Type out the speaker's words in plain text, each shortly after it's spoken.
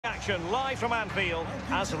action live from Anfield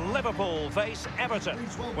as Liverpool face Everton.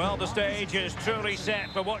 Well, the stage is truly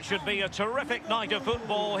set for what should be a terrific night of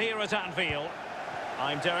football here at Anfield.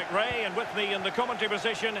 I'm Derek Ray, and with me in the commentary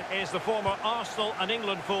position is the former Arsenal and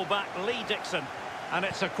England fullback Lee Dixon. And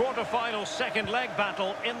it's a quarter-final second leg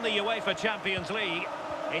battle in the UEFA Champions League.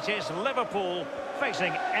 It is Liverpool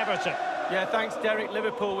facing Everton. Yeah, thanks, Derek.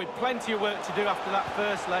 Liverpool with plenty of work to do after that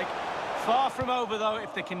first leg. Far from over, though.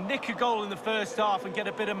 If they can nick a goal in the first half and get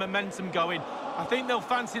a bit of momentum going, I think they'll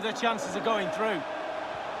fancy their chances of going through.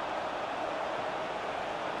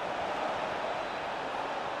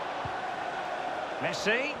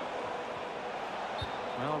 Messi.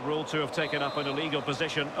 Well, ruled to have taken up an illegal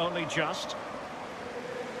position, only just.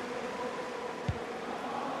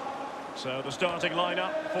 So the starting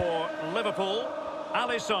lineup for Liverpool.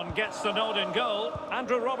 Alisson gets the nod in goal.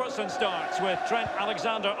 Andrew Robertson starts with Trent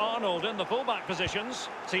Alexander-Arnold in the fullback positions.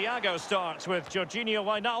 Thiago starts with Georginio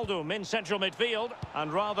Wijnaldum in central midfield.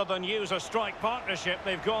 And rather than use a strike partnership,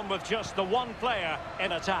 they've gone with just the one player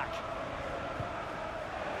in attack.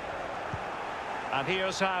 And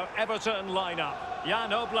here's how Everton line up.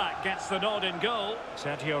 Jan Oblak gets the nod in goal.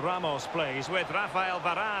 Sergio Ramos plays with Rafael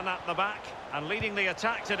Varane at the back. And leading the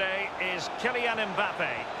attack today is Kylian Mbappe.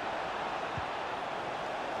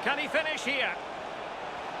 Can he finish here?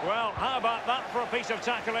 Well, how about that for a piece of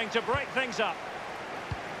tackling to break things up?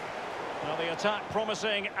 Well, the attack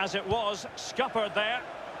promising as it was, scuppered there.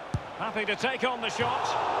 Happy to take on the shot.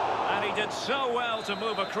 And he did so well to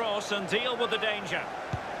move across and deal with the danger.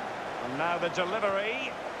 And now the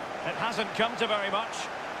delivery. It hasn't come to very much.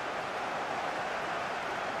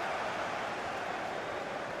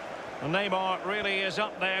 Neymar really is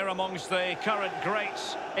up there amongst the current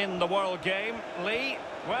greats in the world game. Lee,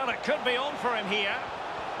 well, it could be on for him here.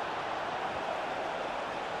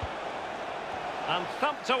 And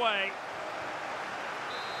thumped away.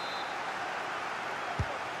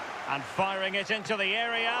 And firing it into the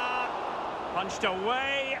area. Punched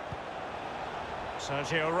away.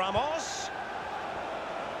 Sergio Ramos.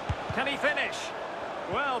 Can he finish?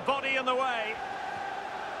 Well, body in the way.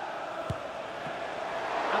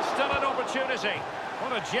 And still an opportunity.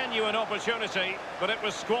 What a genuine opportunity, but it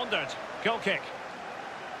was squandered. Goal kick.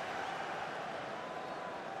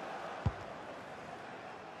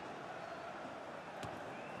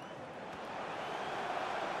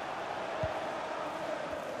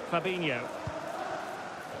 Fabinho.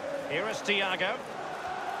 Here is Thiago.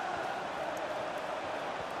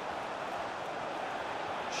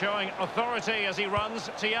 Showing authority as he runs,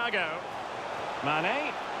 Thiago.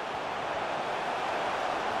 Mane.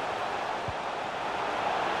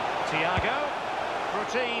 Thiago.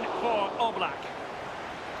 Routine for Oblak.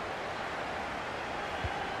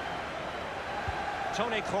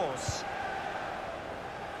 Toni Kroos.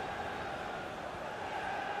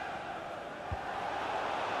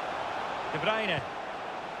 De Bruyne.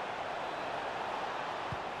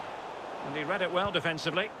 And he read it well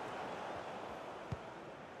defensively.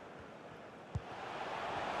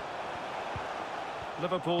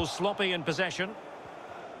 Liverpool sloppy in possession.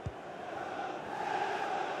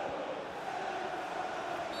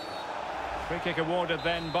 Free kick awarded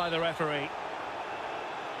then by the referee.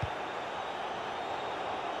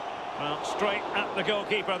 Well, straight at the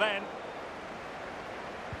goalkeeper then.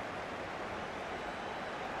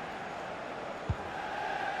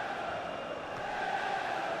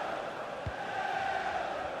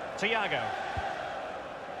 Thiago.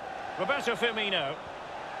 Roberto Firmino.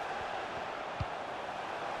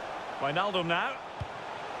 Wijnaldum now.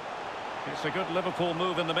 It's a good Liverpool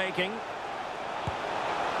move in the making.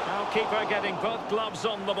 Now keeper getting both gloves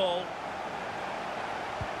on the ball.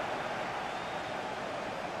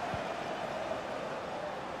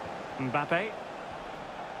 Mbappe.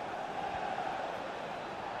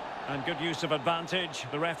 And good use of advantage,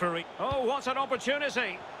 the referee. Oh, what an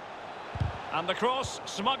opportunity! And the cross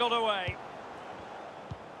smuggled away.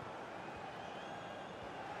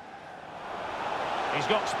 He's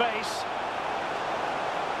got space.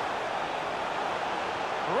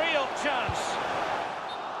 Real chance.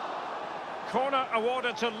 Corner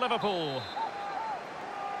awarded to Liverpool.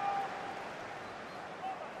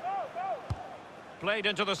 Played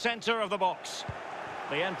into the centre of the box.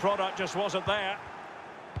 The end product just wasn't there.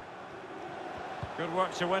 Good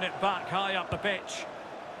work to win it back high up the pitch.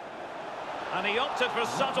 And he opted for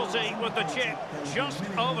subtlety with the chip just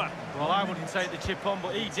over. Well, I wouldn't take the chip on,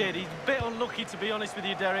 but he did. He's a bit unlucky, to be honest with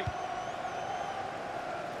you, Derek.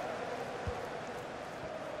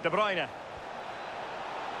 De Bruyne.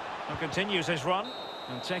 And continues his run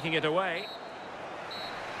and taking it away.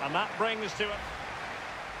 And that brings to it.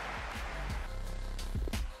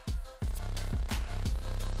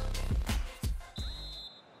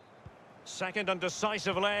 Second and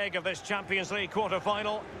decisive leg of this Champions League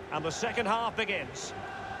quarter-final, and the second half begins.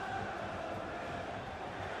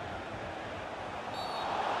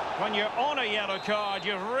 When you're on a yellow card,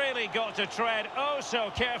 you've really got to tread oh so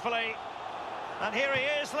carefully. And here he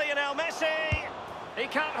is, Lionel Messi. He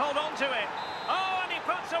can't hold on to it. Oh, and he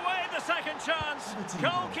puts away the second chance.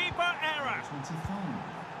 Goalkeeper error.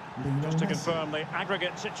 Just to confirm the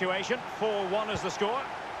aggregate situation, 4-1 is the score.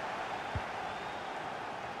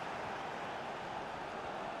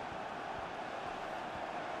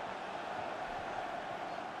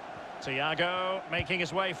 Thiago making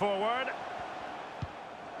his way forward.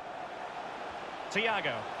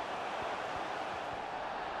 Thiago.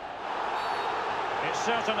 It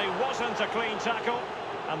certainly wasn't a clean tackle,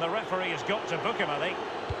 and the referee has got to book him, I think.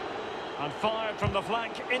 And fired from the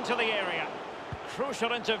flank into the area.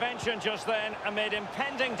 Crucial intervention just then amid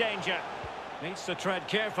impending danger. Needs to tread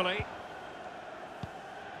carefully.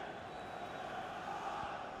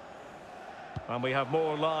 And we have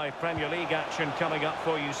more live Premier League action coming up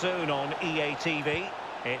for you soon on EA TV.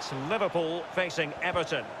 It's Liverpool facing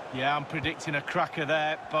Everton. Yeah, I'm predicting a cracker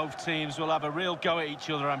there. Both teams will have a real go at each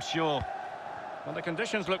other, I'm sure. Well, the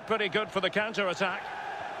conditions look pretty good for the counter-attack.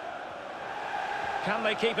 Can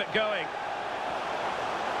they keep it going?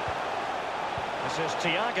 This is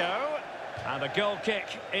Thiago, and a goal kick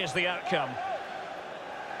is the outcome.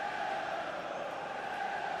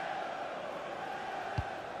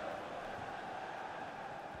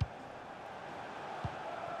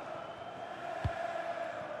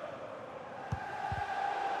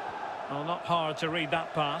 Well, not hard to read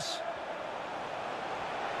that pass.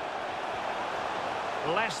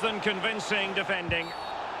 Less than convincing defending.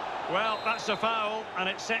 Well, that's a foul, and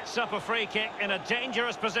it sets up a free kick in a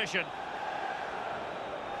dangerous position.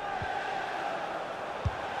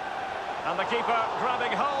 And the keeper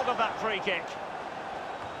grabbing hold of that free kick.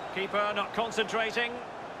 Keeper not concentrating.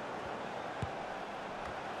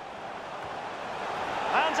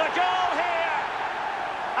 And a goal here!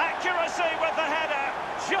 Accuracy with the header,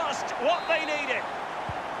 just what they needed.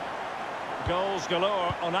 Goals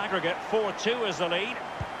galore on aggregate, 4-2 is the lead.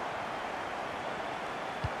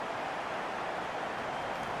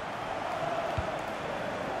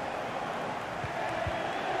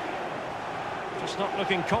 Just not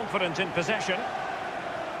looking confident in possession.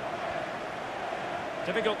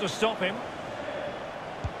 Difficult to stop him.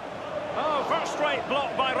 Oh, first-rate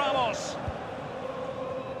block by Ramos.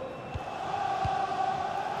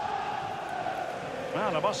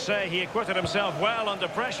 Well, I must say he acquitted himself well under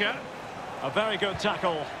pressure. A very good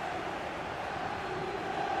tackle.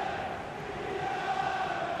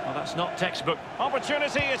 Well, that's not textbook.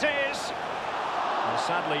 Opportunity it is. Well,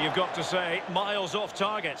 sadly, you've got to say, miles off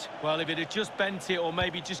target. Well, if it had just bent it or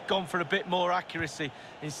maybe just gone for a bit more accuracy.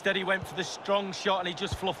 Instead, he went for the strong shot and he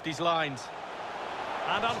just fluffed his lines.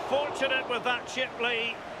 And unfortunate with that chip,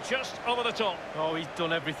 Lee, just over the top. Oh, he's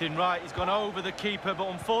done everything right. He's gone over the keeper, but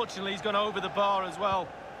unfortunately, he's gone over the bar as well.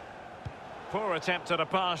 Poor attempt at a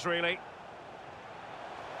pass, really.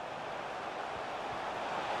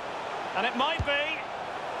 And it might be.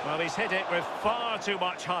 Well, he's hit it with far too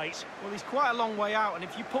much height. Well, he's quite a long way out, and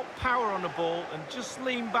if you put power on the ball and just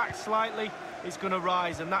lean back slightly, it's going to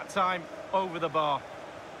rise, and that time, over the bar.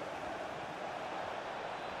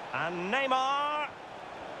 And Neymar.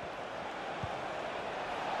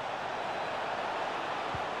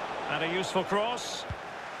 And a useful cross.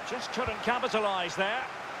 Just couldn't capitalise there.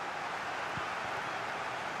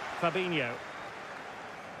 Fabinho.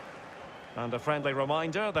 And a friendly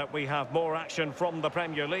reminder that we have more action from the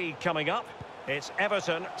Premier League coming up. It's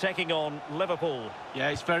Everton taking on Liverpool.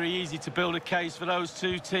 Yeah, it's very easy to build a case for those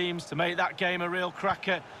two teams to make that game a real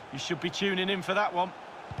cracker. You should be tuning in for that one.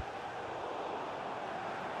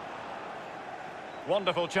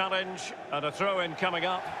 Wonderful challenge, and a throw-in coming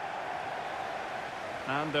up.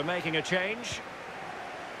 And they're making a change.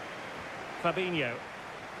 Fabinho.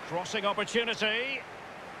 Crossing opportunity.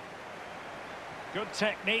 Good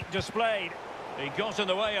technique displayed. He got in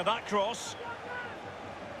the way of that cross.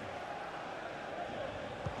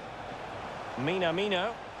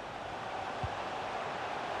 Minamino.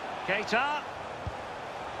 Keita.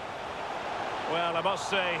 Well, I must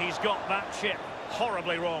say, he's got that chip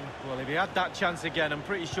horribly wrong. Well, if he had that chance again, I'm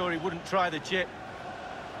pretty sure he wouldn't try the chip.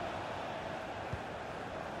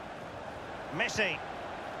 Messi.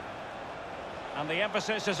 And the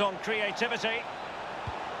emphasis is on creativity.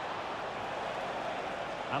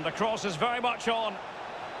 And the cross is very much on.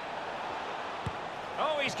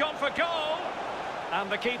 Oh, he's gone for goal. And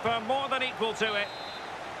the keeper more than equal to it.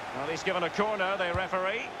 Well, he's given a corner, the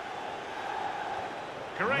referee.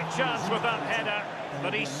 Great chance with that header.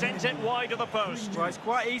 but he sent it wide of the post. Well, it's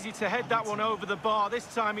quite easy to head that one over the bar.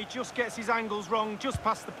 This time he just gets his angles wrong, just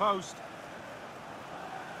past the post.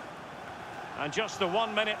 And just the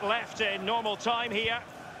 1 minute left in normal time here.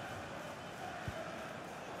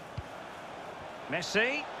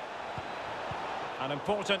 Messi. An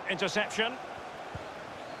important interception.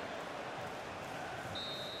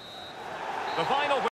 The final